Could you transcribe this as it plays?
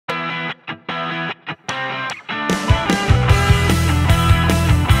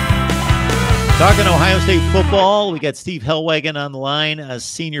Talking Ohio State football, we got Steve Hellwagon on the line, a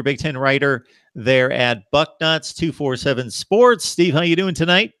senior Big Ten writer there at Bucknuts 247 Sports. Steve, how you doing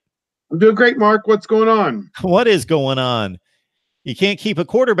tonight? I'm doing great, Mark. What's going on? What is going on? You can't keep a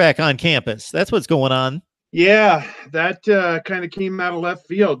quarterback on campus. That's what's going on. Yeah, that kind of came out of left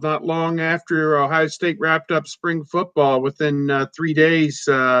field not long after Ohio State wrapped up spring football. Within 3 days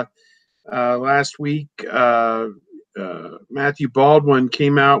last week, Matthew Baldwin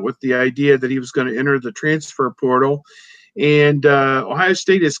came out with the idea that he was going to enter the transfer portal. And Ohio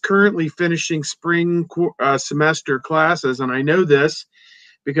State is currently finishing spring semester classes. And I know this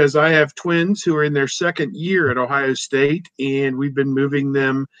because I have twins who are in their second year at Ohio State, and we've been moving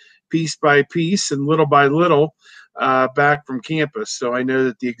them piece by piece and little by little back from campus. So I know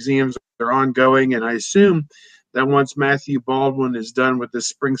that the exams are ongoing, and I assume that once Matthew Baldwin is done with the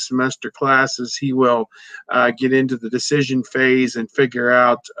spring semester classes, he will get into the decision phase and figure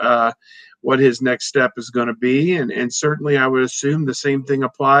out what his next step is going to be. And certainly I would assume the same thing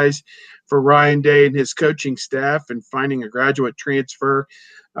applies for Ryan Day and his coaching staff, and finding a graduate transfer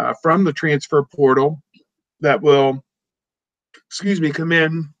from the transfer portal that will, come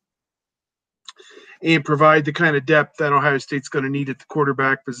in and provide the kind of depth that Ohio State's going to need at the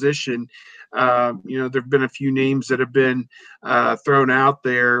quarterback position. There have been a few names that have been thrown out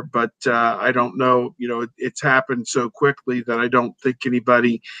there, but I don't know. It's happened so quickly that I don't think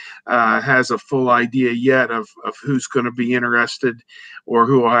anybody has a full idea yet of who's going to be interested or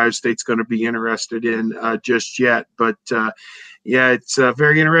who Ohio State's going to be interested in just yet. But, it's a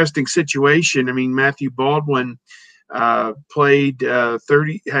very interesting situation. I mean, Matthew Baldwin played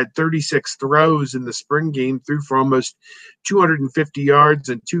had 36 throws in the spring game, threw for almost 250 yards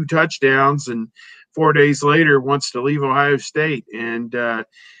and 2 touchdowns, and 4 days later wants to leave Ohio State. And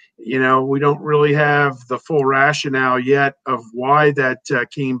we don't really have the full rationale yet of why that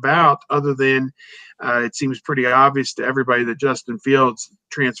came about, other than it seems pretty obvious to everybody that Justin Fields,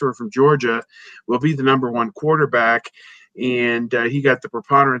 transfer from Georgia, will be the number 1 quarterback. And he got the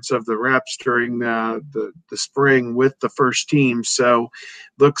preponderance of the reps during the spring with the first team. So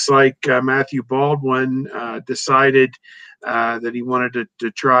looks like Matthew Baldwin decided that he wanted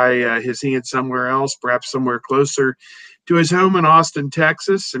to try his hand somewhere else, perhaps somewhere closer to his home in Austin,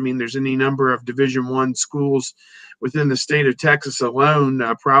 Texas. I mean, there's any number of Division I schools within the state of Texas alone,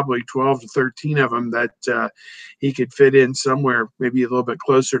 probably 12 to 13 of them that he could fit in somewhere, maybe a little bit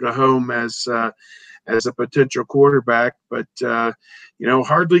closer to home as a potential quarterback. But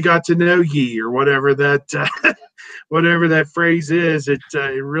hardly got to know ye, or whatever that whatever that phrase is. It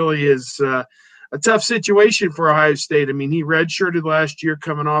really is a tough situation for Ohio State. I mean, he redshirted last year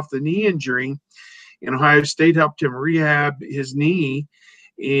coming off the knee injury, and Ohio State helped him rehab his knee.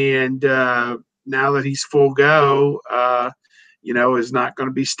 And now that he's full go, is not going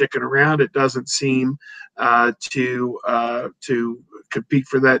to be sticking around, it doesn't seem, to compete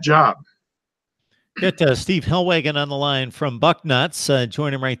for that job. Get Steve Hellwagon on the line from Bucknuts.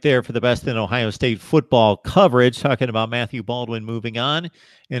 Join him right there for the best in Ohio State football coverage, talking about Matthew Baldwin moving on.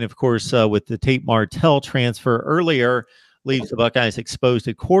 And, of course, with the Tate Martell transfer earlier, leaves the Buckeyes exposed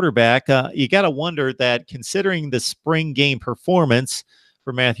at quarterback. You got to wonder that, considering the spring game performance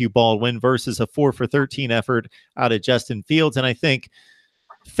for Matthew Baldwin versus a 4 for 13 effort out of Justin Fields, and I think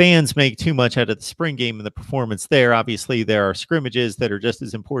fans make too much out of the spring game and the performance there. Obviously, there are scrimmages that are just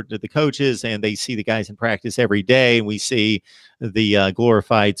as important to the coaches, and they see the guys in practice every day. And we see the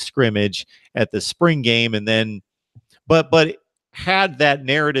glorified scrimmage at the spring game. And then, but had that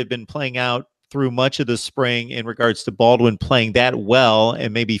narrative been playing out through much of the spring in regards to Baldwin playing that well,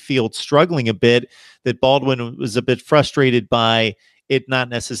 and maybe Fields struggling a bit, that Baldwin was a bit frustrated by it not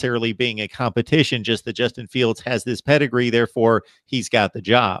necessarily being a competition, just that Justin Fields has this pedigree, therefore he's got the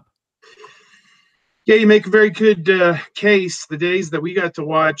job. Yeah, you make a very good case. The days that we got to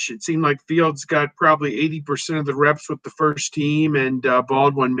watch, it seemed like Fields got probably 80% of the reps with the first team, and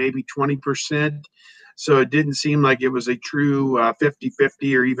Baldwin maybe 20%. So it didn't seem like it was a true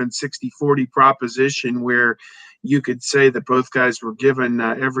 50-50 or even 60-40 proposition where you could say that both guys were given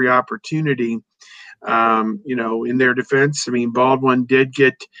every opportunity. In their defense, I mean, Baldwin did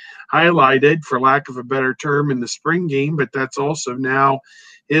get highlighted, for lack of a better term, in the spring game, but that's also now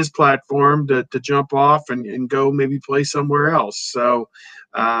his platform to jump off and go maybe play somewhere else. So,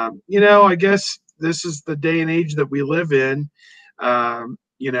 I guess this is the day and age that we live in. And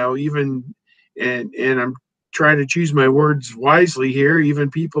I'm trying to choose my words wisely here,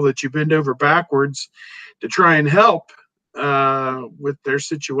 even people that you bend over backwards to try and help with their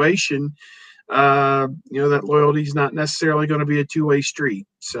situation, that loyalty is not necessarily going to be a two-way street.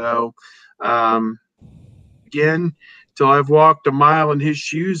 So, again, till I've walked a mile in his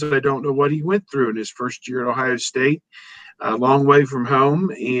shoes. I don't know what he went through in his first year at Ohio State. A long way from home,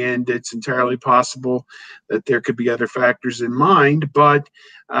 and it's entirely possible that there could be other factors in mind, but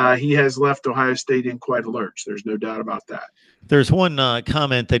he has left Ohio State in quite a lurch. There's no doubt about that. There's one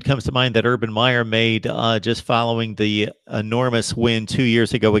comment that comes to mind that Urban Meyer made just following the enormous win 2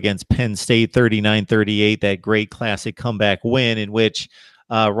 years ago against Penn State, 39-38, that great classic comeback win in which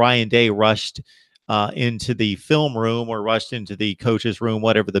Ryan Day rushed into the film room or rushed into the coach's room,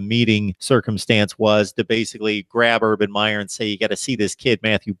 whatever the meeting circumstance was, to basically grab Urban Meyer and say, you got to see this kid,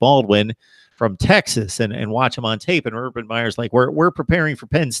 Matthew Baldwin from Texas, and watch him on tape. And Urban Meyer's like, we're preparing for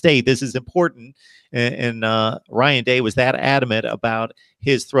Penn State. This is important. And Ryan Day was that adamant about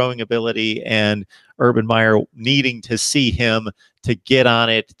his throwing ability and Urban Meyer needing to see him to get on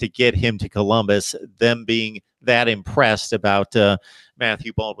it, to get him to Columbus, them being that impressed about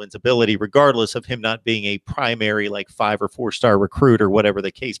Matthew Baldwin's ability, regardless of him not being a primary like 5 or 4-star recruit or whatever the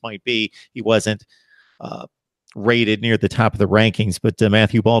case might be. He wasn't rated near the top of the rankings, but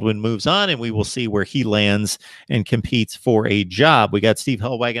Matthew Baldwin moves on, and we will see where he lands and competes for a job. We got Steve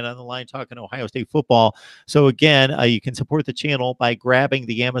Hellwagon on the line talking Ohio State football. So again, you can support the channel by grabbing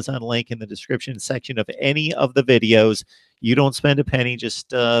the Amazon link in the description section of any of the videos. You don't spend a penny, just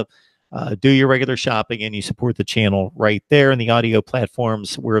do your regular shopping and you support the channel right there. And the audio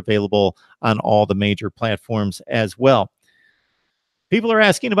platforms, we're available on all the major platforms as well. People are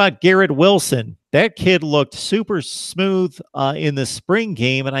asking about Garrett Wilson. That kid looked super smooth in the spring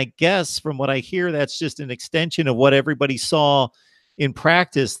game. And I guess from what I hear, that's just an extension of what everybody saw in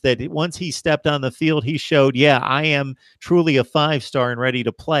practice, that once he stepped on the field, he showed, yeah, I am truly a 5-star and ready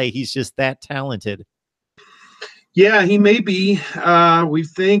to play. He's just that talented. Yeah, he may be. We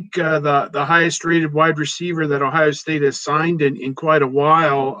think the highest rated wide receiver that Ohio State has signed in quite a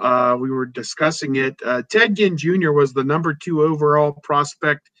while. We were discussing it. Ted Ginn Jr. was the number 2 overall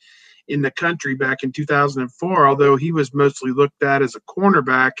prospect in the country back in 2004, although he was mostly looked at as a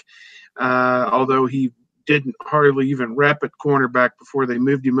cornerback, although he didn't hardly even rep at cornerback before they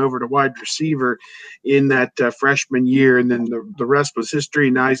moved him over to wide receiver in that freshman year. And then the rest was history.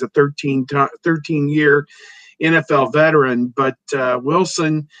 Now he's a 13-year NFL veteran, but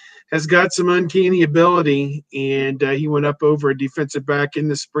Wilson has got some uncanny ability, and he went up over a defensive back in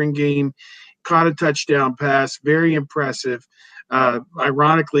the spring game, caught a touchdown pass, very impressive.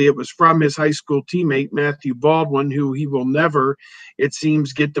 Ironically, it was from his high school teammate, Matthew Baldwin, who he will never, it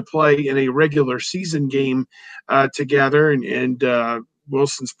seems, get to play in a regular season game together, and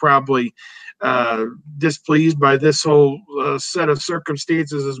Wilson's probably displeased by this whole set of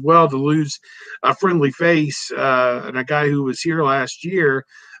circumstances as well, to lose a friendly face and a guy who was here last year,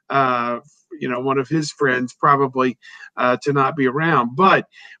 one of his friends probably to not be around. But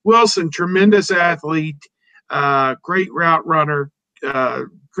Wilson, tremendous athlete, great route runner,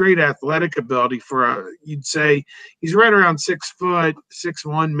 great athletic ability for you'd say he's right around 6 foot,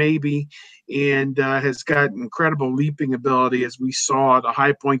 6'1" maybe, and has got incredible leaping ability, as we saw, to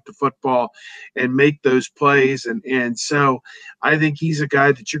high point the football and make those plays. And so I think he's a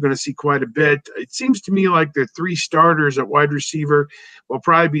guy that you're going to see quite a bit. It seems to me like the 3 starters at wide receiver will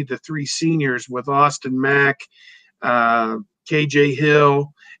probably be the 3 seniors, with Austin Mack, KJ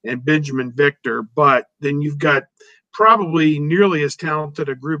Hill, and Benjamin Victor. But then you've got probably nearly as talented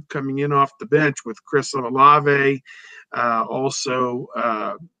a group coming in off the bench with Chris Olave,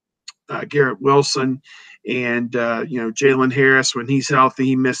 also Garrett Wilson, and Jalen Harris, when he's healthy.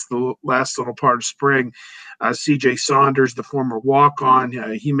 He missed the last little part of spring. CJ Saunders, the former walk-on,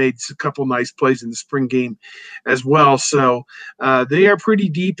 he made a couple nice plays in the spring game as well. So they are pretty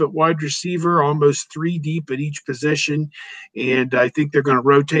deep at wide receiver, almost 3 deep at each position. And I think they're going to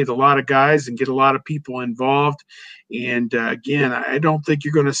rotate a lot of guys and get a lot of people involved. And again, I don't think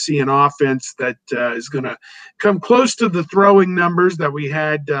you're going to see an offense that is going to come close to the throwing numbers that we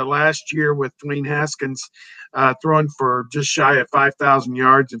had last year with Dwayne Haskins throwing for just shy of 5,000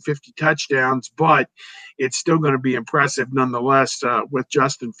 yards and 50 touchdowns. But it's still going to be impressive nonetheless with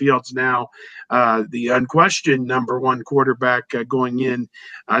Justin Fields now, the unquestioned number 1 quarterback going in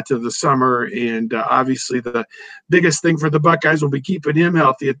to the summer. And obviously the biggest thing for the Buckeyes will be keeping him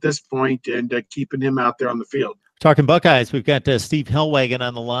healthy at this point and keeping him out there on the field. Talking Buckeyes, we've got Steve Hellwagon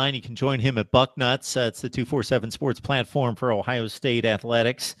on the line. You can join him at Bucknuts. It's the 247 Sports platform for Ohio State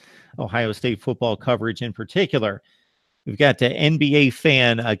athletics, Ohio State football coverage in particular. We've got the NBA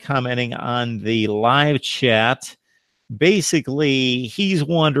fan commenting on the live chat. Basically, he's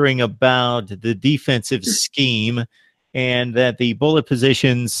wondering about the defensive scheme, and that the bullet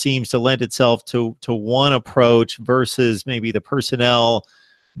position seems to lend itself to one approach versus maybe the personnel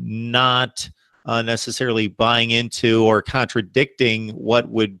not necessarily buying into or contradicting what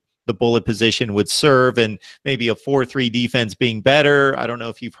would the bullet position would serve, and maybe a 4-3 defense being better. I don't know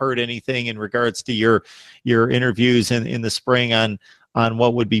if you've heard anything in regards to your interviews in the spring on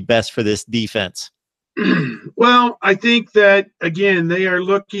what would be best for this defense. Well, I think that again they are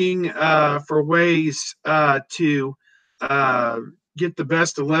looking for ways to get the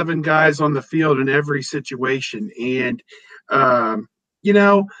best 11 guys on the field in every situation, and you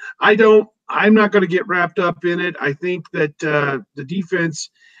know, I'm not going to get wrapped up in it. I think that the defense,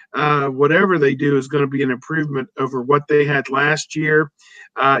 whatever they do, is going to be an improvement over what they had last year.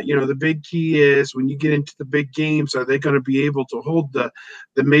 The big key is when you get into the big games, are they going to be able to hold the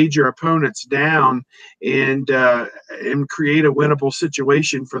major opponents down and create a winnable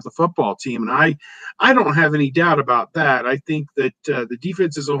situation for the football team? And I don't have any doubt about that. I think that the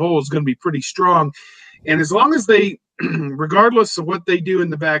defense as a whole is going to be pretty strong, and as long as they, regardless of what they do in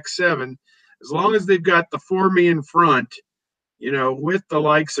the back seven, as long as they've got the 4-man front, with the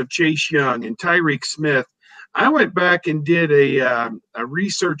likes of Chase Young and Tyreek Smith. I went back and did a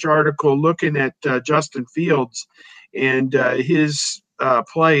research article looking at Justin Fields and his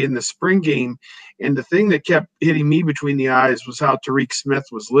play in the spring game. And the thing that kept hitting me between the eyes was how Tyreek Smith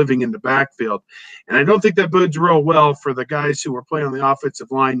was living in the backfield. And I don't think that bodes real well for the guys who were playing on the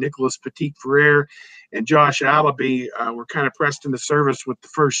offensive line. Nicholas Petit-Frere and Josh Allaby were kind of pressed into service with the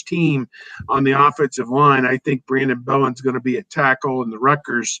first team on the offensive line. I think Brandon Bowen's going to be at tackle, and the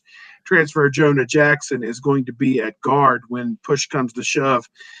Rutgers transfer Jonah Jackson is going to be at guard when push comes to shove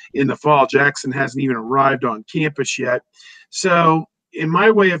in the fall. Jackson hasn't even arrived on campus yet. So in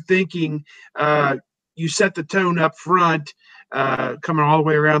my way of thinking, you set the tone up front, coming all the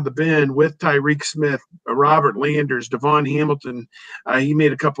way around the bend with Tyreek Smith, Robert Landers, Devon Hamilton. He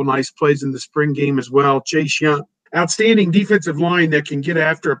made a couple nice plays in the spring game as well. Chase Young, outstanding defensive line that can get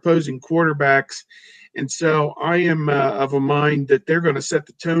after opposing quarterbacks. And so I am of a mind that they're going to set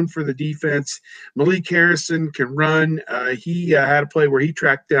the tone for the defense. Malik Harrison can run. He had a play where he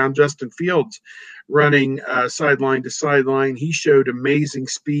tracked down Justin Fields running sideline to sideline. He showed amazing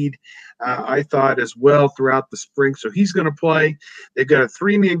speed, I thought, as well throughout the spring. So he's going to play. They've got a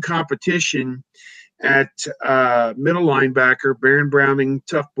 3-man competition at middle linebacker, Baron Browning,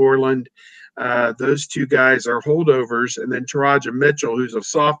 Tuff Borland. Those two guys are holdovers. And then Taraja Mitchell, who's a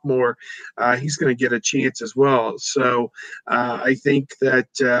sophomore, he's going to get a chance as well. So I think that,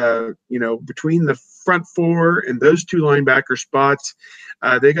 between the front four and those two linebacker spots,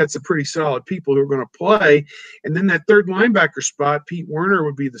 they got some pretty solid people who are going to play. And then that third linebacker spot, Pete Werner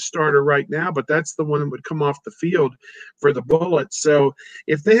would be the starter right now, but that's the one that would come off the field for the Bullets. So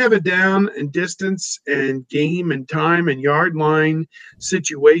if they have a down and distance and game and time and yard line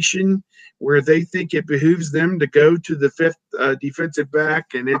situation where they think it behooves them to go to the fifth defensive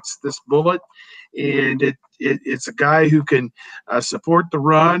back, and it's this Bullet, and it's a guy who can support the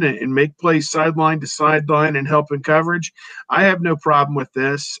run and make plays sideline to sideline and help in coverage, I have no problem with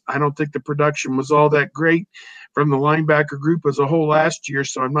this. I don't think the production was all that great from the linebacker group as a whole last year,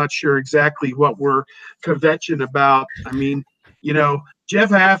 so I'm not sure exactly what we're kvetching about. I mean, Jeff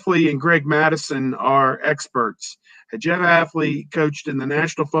Hafley and Greg Madison are experts. Jeff Hafley coached in the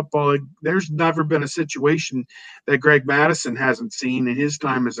National Football League. There's never been a situation that Greg Madison hasn't seen in his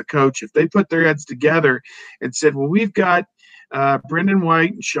time as a coach. If they put their heads together and said, well, we've got Brendan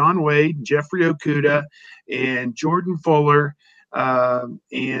White and Sean Wade and Jeffrey Okuda and Jordan Fuller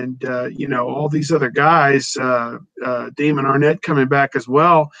and all these other guys, Damon Arnett coming back as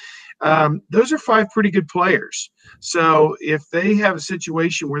well, those are 5 pretty good players. So if they have a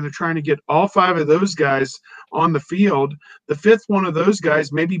situation where they're trying to get all 5 of those guys on the field, the 5th one of those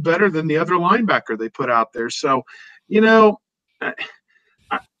guys may be better than the other linebacker they put out there. So,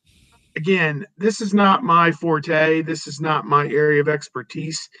 again, this is not my forte. This is not my area of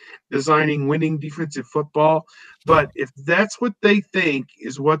expertise, designing winning defensive football. But if that's what they think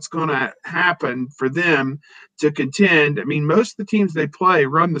is what's going to happen for them to contend, I mean, most of the teams they play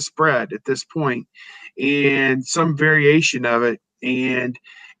run the spread at this point and some variation of it. And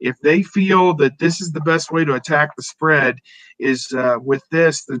if they feel that this is the best way to attack the spread is with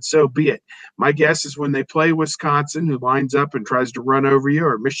this, then so be it. My guess is when they play Wisconsin, who lines up and tries to run over you,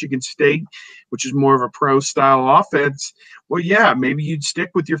 or Michigan State, which is more of a pro-style offense, well, yeah, maybe you'd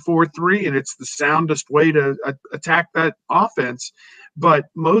stick with your 4-3, and it's the soundest way to attack that offense. But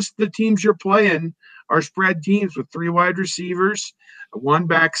most of the teams you're playing are spread teams with 3 wide receivers, a 1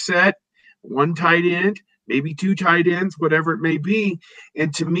 back set, 1 tight end, maybe 2 tight ends, whatever it may be.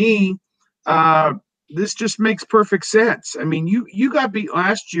 And to me, this just makes perfect sense. I mean, you got beat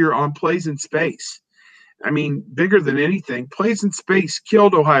last year on plays in space. I mean, bigger than anything. Plays in space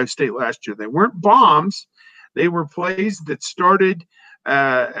killed Ohio State last year. They weren't bombs. They were plays that started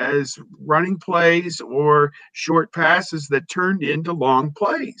as running plays or short passes that turned into long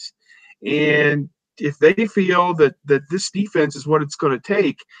plays. And if they feel that this defense is what it's going to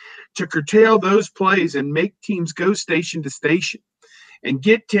take to curtail those plays and make teams go station to station and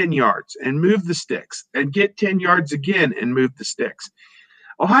get 10 yards and move the sticks and get 10 yards again and move the sticks.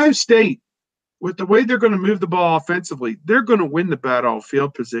 Ohio State, with the way they're going to move the ball offensively, they're going to win the battle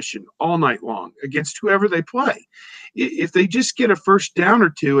field position all night long against whoever they play. If they just get a first down or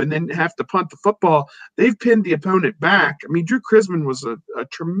two and then have to punt the football, they've pinned the opponent back. I mean, Drew Chrisman was a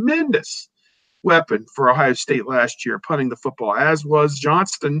tremendous weapon for Ohio State last year, punting the football, as was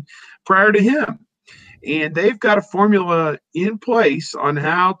Johnston prior to him. And they've got a formula in place on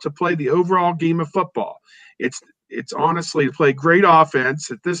how to play the overall game of football. It's honestly to play great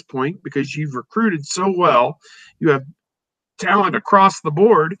offense at this point because you've recruited so well. You have talent across the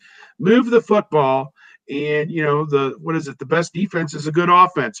board. Move the football, and the best defense is a good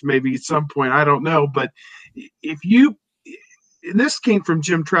offense. Maybe at some point, I don't know, but and this came from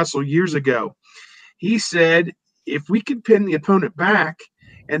Jim Tressel years ago. He said, if we can pin the opponent back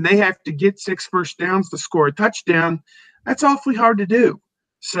and they have to get 6 first downs to score a touchdown, that's awfully hard to do.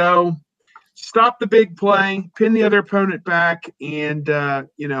 So stop the big play, pin the other opponent back, and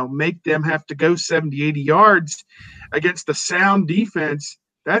make them have to go 70, 80 yards against the sound defense.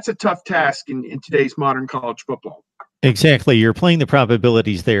 That's a tough task in today's modern college football. Exactly. You're playing the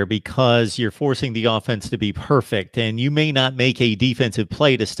probabilities there because you're forcing the offense to be perfect. And you may not make a defensive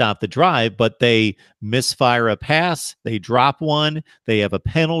play to stop the drive, but they misfire a pass, they drop one, they have a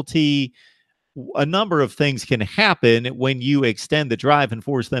penalty. A number of things can happen when you extend the drive and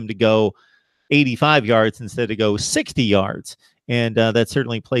force them to go 85 yards instead of go 60 yards. And that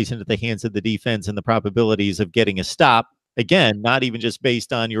certainly plays into the hands of the defense and the probabilities of getting a stop. Again, not even just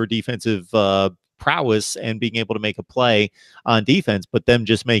based on your defensive prowess and being able to make a play on defense, but them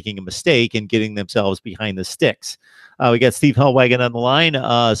just making a mistake and getting themselves behind the sticks. We got Steve Hellwagon on the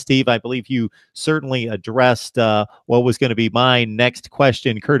line. Steve, I believe you certainly addressed what was going to be my next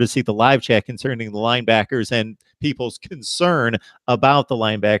question, courtesy the live chat concerning the linebackers and people's concern about the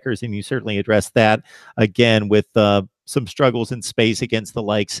linebackers. And you certainly addressed that again with some struggles in space against the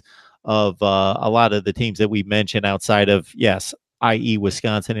likes of a lot of the teams that we mentioned outside of, yes, i.e.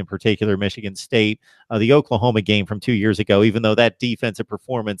 Wisconsin, in particular, Michigan State, the Oklahoma game from 2 years ago, even though that defensive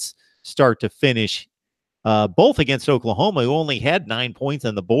performance start to finish, both against Oklahoma, who only had 9 points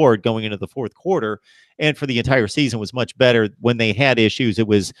on the board going into the fourth quarter, and for the entire season was much better. When they had issues, it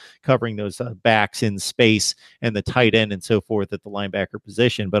was covering those backs in space and the tight end and so forth at the linebacker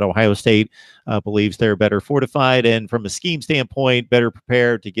position. But Ohio State believes they're better fortified and from a scheme standpoint, better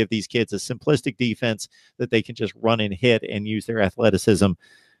prepared to give these kids a simplistic defense that they can just run and hit and use their athleticism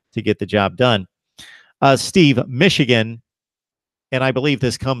to get the job done. Steve, Michigan, and I believe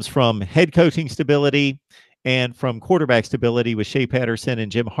this comes from head coaching stability and from quarterback stability with Shea Patterson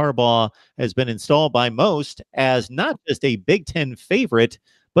and Jim Harbaugh, has been installed by most as not just a Big Ten favorite,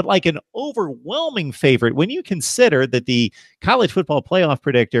 but like an overwhelming favorite when you consider that the college football playoff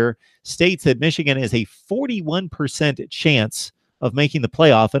predictor states that Michigan has a 41% chance of making the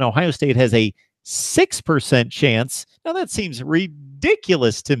playoff and Ohio State has a 6% chance. Now that seems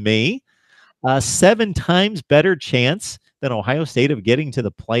ridiculous to me. 7 times better chance than Ohio State of getting to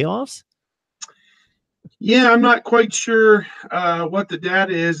the playoffs? Yeah, I'm not quite sure what the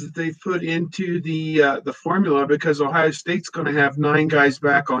data is that they've put into the formula because Ohio State's going to have 9 guys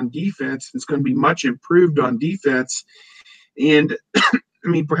back on defense. It's going to be much improved on defense. And, I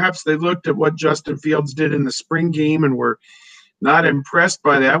mean, perhaps they looked at what Justin Fields did in the spring game and were not impressed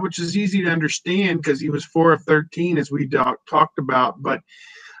by that, which is easy to understand because he was 4 of 13, as we talked about. But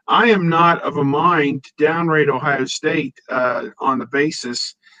I am not of a mind to downrate Ohio State on the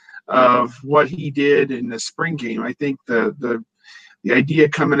basis of what he did in the spring game. I think the idea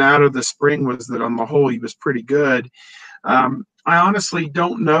coming out of the spring was that on the whole he was pretty good. I honestly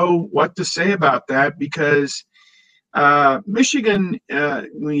don't know what to say about that because Michigan,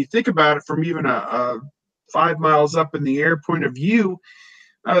 when you think about it from even a 5 miles up in the air point of view,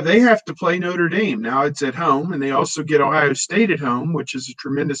 they have to play Notre Dame. Now it's at home, and they also get Ohio State at home, which is a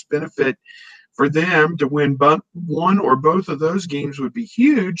tremendous benefit for them. To win one or both of those games would be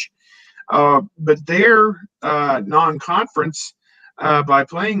huge. But their non-conference, by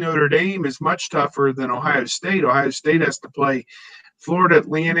playing Notre Dame, is much tougher than Ohio State. Ohio State has to play Florida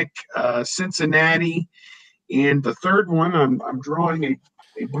Atlantic, Cincinnati, and the third one, I'm drawing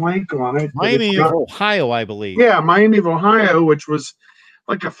a blank on it. Miami of Ohio, I believe. Yeah, Miami of Ohio, which was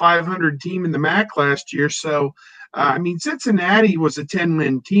like a 500 team in the MAC last year. So, I mean, Cincinnati was a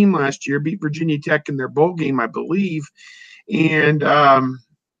 10-win team last year, beat Virginia Tech in their bowl game, I believe. And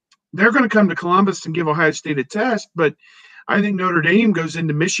they're going to come to Columbus and give Ohio State a test. But I think Notre Dame goes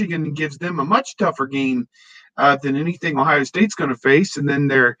into Michigan and gives them a much tougher game than anything Ohio State's going to face. And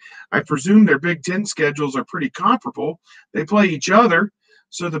then I presume their Big Ten schedules are pretty comparable. They play each other.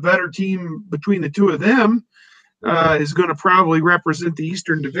 So the better team between the two of them is going to probably represent the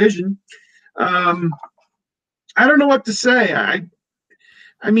Eastern Division. I don't know what to say.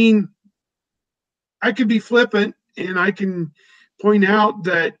 I mean, I could be flippant and I can point out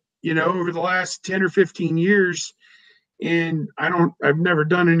that, over the last 10 or 15 years, and I've never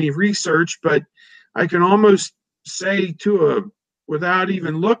done any research, but I can almost say without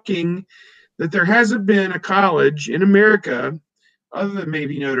even looking, that there hasn't been a college in America, other than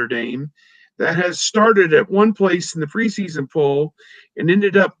maybe Notre Dame, that has started at one place in the preseason poll and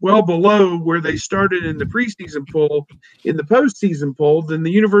ended up well below where they started in the preseason poll, in the postseason poll, than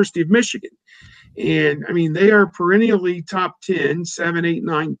the University of Michigan. And I mean, they are perennially top 10, 7, 8,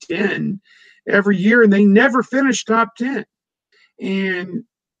 9, 10 every year, and they never finish top 10. And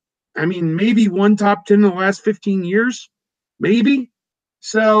I mean, maybe one top 10 in the last 15 years, maybe.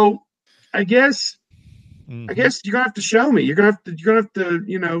 So I guess you're gonna have to show me. You're gonna have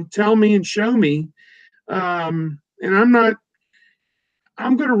to, tell me and show me. And I'm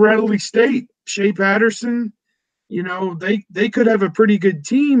gonna readily state Shea Patterson, they could have a pretty good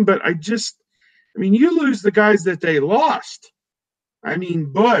team, but you lose the guys that they lost. I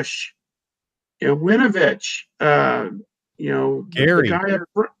mean, Bush, Winovich, Gary.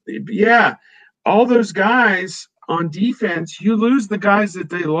 the guy, all those guys on defense, you lose the guys that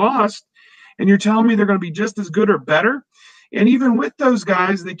they lost, and you're telling me they're going to be just as good or better. And even with those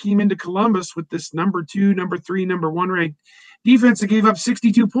guys, they came into Columbus with this number 2, number 3, number 1 ranked defense that gave up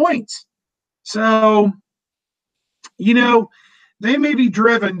 62 points. So, they may be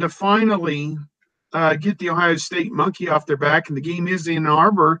driven to finally get the Ohio State monkey off their back, and the game is in Ann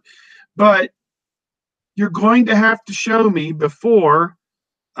Arbor, but you're going to have to show me before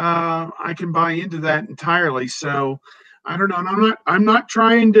I can buy into that entirely. So I don't know. I'm not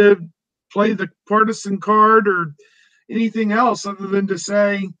trying to play the partisan card or anything else other than to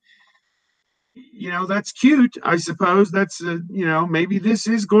say, that's cute. I suppose that's, maybe this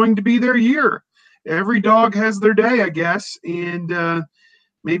is going to be their year. Every dog has their day, I guess. And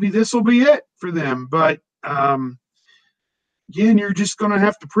maybe this will be it for them. But again, you're just going to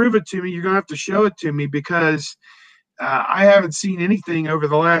have to prove it to me. You're going to have to show it to me, because I haven't seen anything over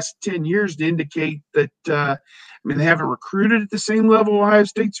the last 10 years to indicate that, they haven't recruited at the same level Ohio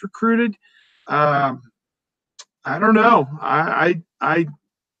State's recruited. I don't know. I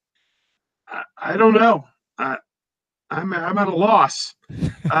don't know. I'm at a loss.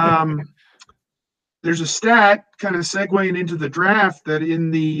 There's a stat kind of segueing into the draft that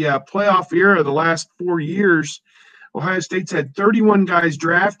in the playoff era, the last 4 years, Ohio State's had 31 guys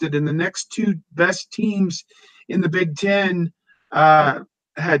drafted, and the next two best teams in the Big Ten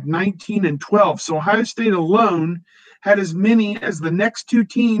had 19 and 12. So Ohio State alone had as many as the next two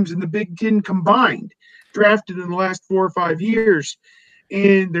teams in the Big Ten combined drafted in the last 4 or 5 years.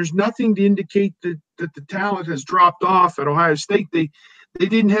 And there's nothing to indicate that the talent has dropped off at Ohio State. They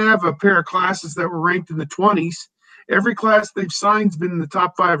didn't have a pair of classes that were ranked in the 20s. Every class they've signed's been in the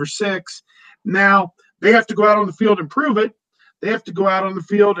top 5 or 6. Now they have to go out on the field and prove it. They have to go out on the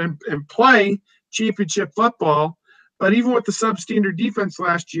field and play championship football. But even with the substandard defense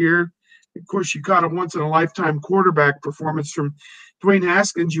last year, of course, you caught a once-in-a-lifetime quarterback performance from Dwayne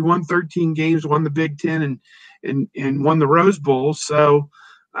Haskins. You won 13 games, won the Big Ten, and won the Rose Bowl. So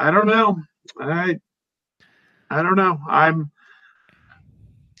I don't know. I don't know. I'm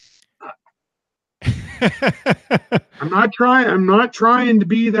not trying to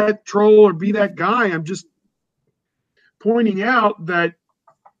be that troll or be that guy. I'm just pointing out that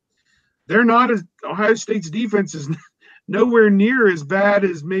they're not as Ohio State's defense is nowhere near as bad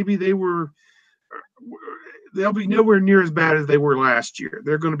as maybe they were. They'll be nowhere near as bad as they were last year.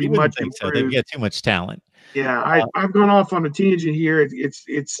 They're going to be much improved. So. They've got too much talent. Yeah, I've gone off on a tangent here.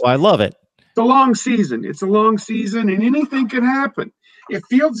 Well, I love it. It's a long season. It's a long season, and anything can happen. If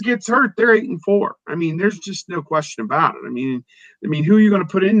Fields gets hurt, they're 8-4. I mean, there's just no question about it. I mean, who are you going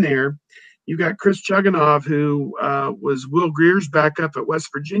to put in there? You got Chris Chugunov, who was Will Greer's backup at West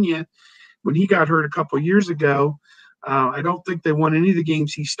Virginia when he got hurt a couple of years ago. I don't think they won any of the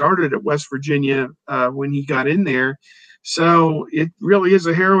games he started at West Virginia when he got in there. So it really is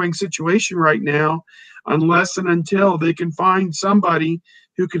a harrowing situation right now, unless and until they can find somebody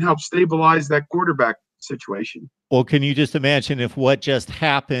who can help stabilize that quarterback situation. Well, can you just imagine if what just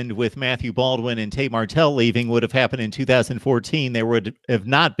happened with Matthew Baldwin and Tate Martell leaving would have happened in 2014? There would have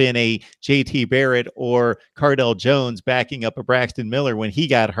not been a JT Barrett or Cardell Jones backing up a Braxton Miller when he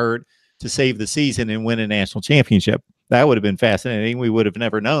got hurt to save the season and win a national championship. That would have been fascinating. We would have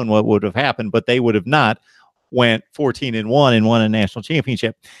never known what would have happened, but they would have not went 14-1 and won a national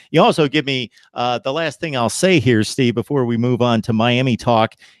championship. You also give me the last thing I'll say here, Steve, before we move on to Miami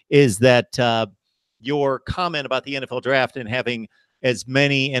talk, is that your comment about the NFL draft and having as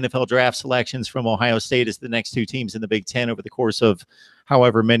many NFL draft selections from Ohio State as the next two teams in the Big Ten over the course of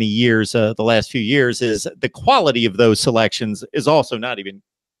however many years, the last few years, is the quality of those selections is also not even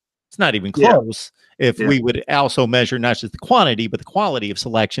close. If we would also measure not just the quantity, but the quality of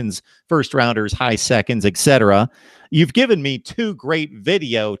selections, first rounders, high seconds, etc. You've given me two great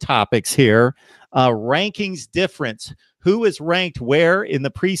video topics here. Rankings difference. Who is ranked where in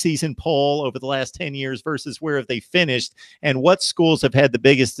the preseason poll over the last 10 years versus where have they finished, and what schools have had the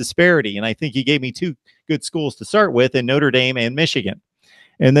biggest disparity? And I think you gave me two good schools to start with, in Notre Dame and Michigan.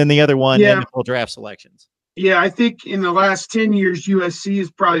 And then the other one, NFL draft selections. Yeah, I think in the last 10 years, USC has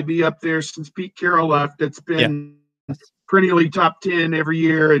probably be up there since Pete Carroll left. It's been perennially top 10 every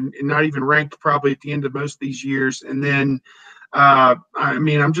year and not even ranked probably at the end of most of these years. And then, I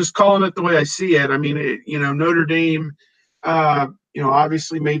mean, I'm just calling it the way I see it. I mean, Notre Dame,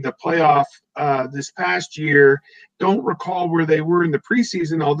 obviously made the playoff this past year. Don't recall where they were in the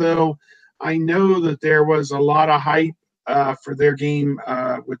preseason, although I know that there was a lot of hype for their game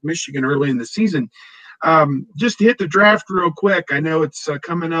with Michigan early in the season. Just to hit the draft real quick, I know it's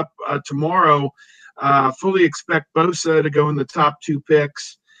coming up tomorrow. Fully expect Bosa to go in the top 2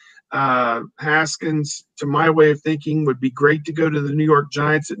 picks. Haskins, to my way of thinking, would be great to go to the New York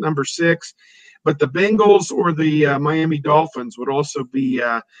Giants at number 6. But the Bengals or the Miami Dolphins would also be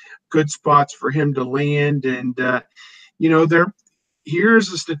good spots for him to land. And,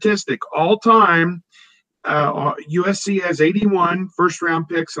 here's a statistic. All time, USC has 81 first-round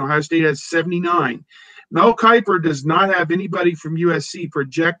picks. Ohio State has 79. Mel Kiper does not have anybody from USC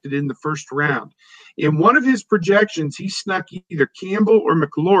projected in the first round. In one of his projections, he snuck either Campbell or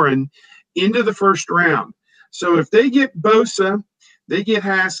McLaurin into the first round. So if they get Bosa, they get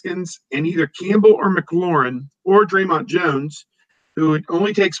Haskins, and either Campbell or McLaurin or Draymond Jones, who it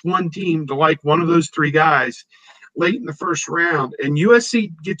only takes one team to like one of those 3 guys late in the first round, and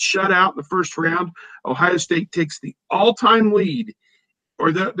USC gets shut out in the first round, Ohio State takes the all-time lead,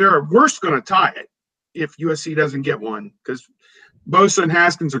 or they're worse going to tie it if USC doesn't get one, because Bosa and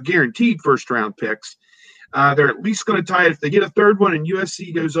Haskins are guaranteed first-round picks. They're at least going to tie it. If they get a third one and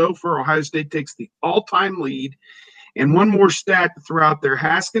USC goes over, Ohio State takes the all-time lead. And one more stat to throw out there,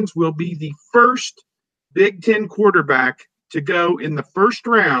 Haskins will be the first Big Ten quarterback to go in the first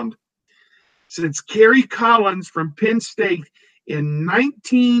round since Kerry Collins from Penn State in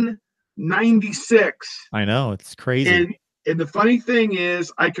 1996. I know, it's crazy. And the funny thing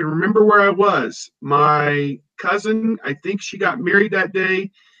is, I can remember where I was. My cousin, I think she got married that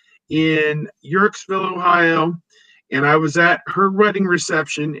day in Yorksville, Ohio, and I was at her wedding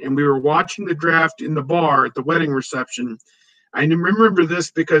reception, and we were watching the draft in the bar at the wedding reception. I remember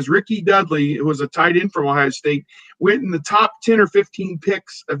this because Ricky Dudley, who was a tight end from Ohio State, went in the top 10 or 15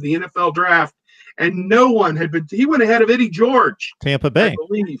 picks of the NFL draft, and no one had been – he went ahead of Eddie George. Tampa Bay. I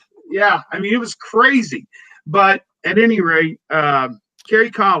believe. Yeah, I mean, it was crazy. But at any rate,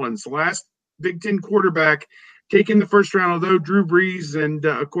 Kerry Collins, the last Big Ten quarterback, taken the first round, although Drew Brees and,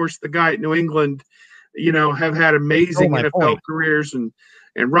 of course, the guy at New England, have had amazing NFL careers. And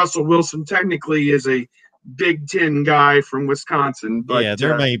Russell Wilson technically is a Big Ten guy from Wisconsin. But, yeah,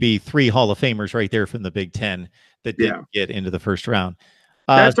 there may be 3 Hall of Famers right there from the Big Ten that didn't get into the first round.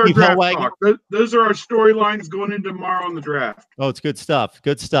 That's our draft talk. Those are our storylines going into tomorrow in the draft. Oh, it's good stuff.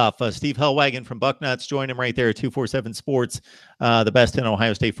 Good stuff. Steve Hellwagon from Bucknuts. Join him right there at 247 Sports, the best in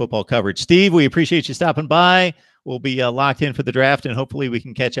Ohio State football coverage. Steve, we appreciate you stopping by. We'll be locked in for the draft, and hopefully we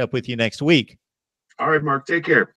can catch up with you next week. All right, Mark. Take care.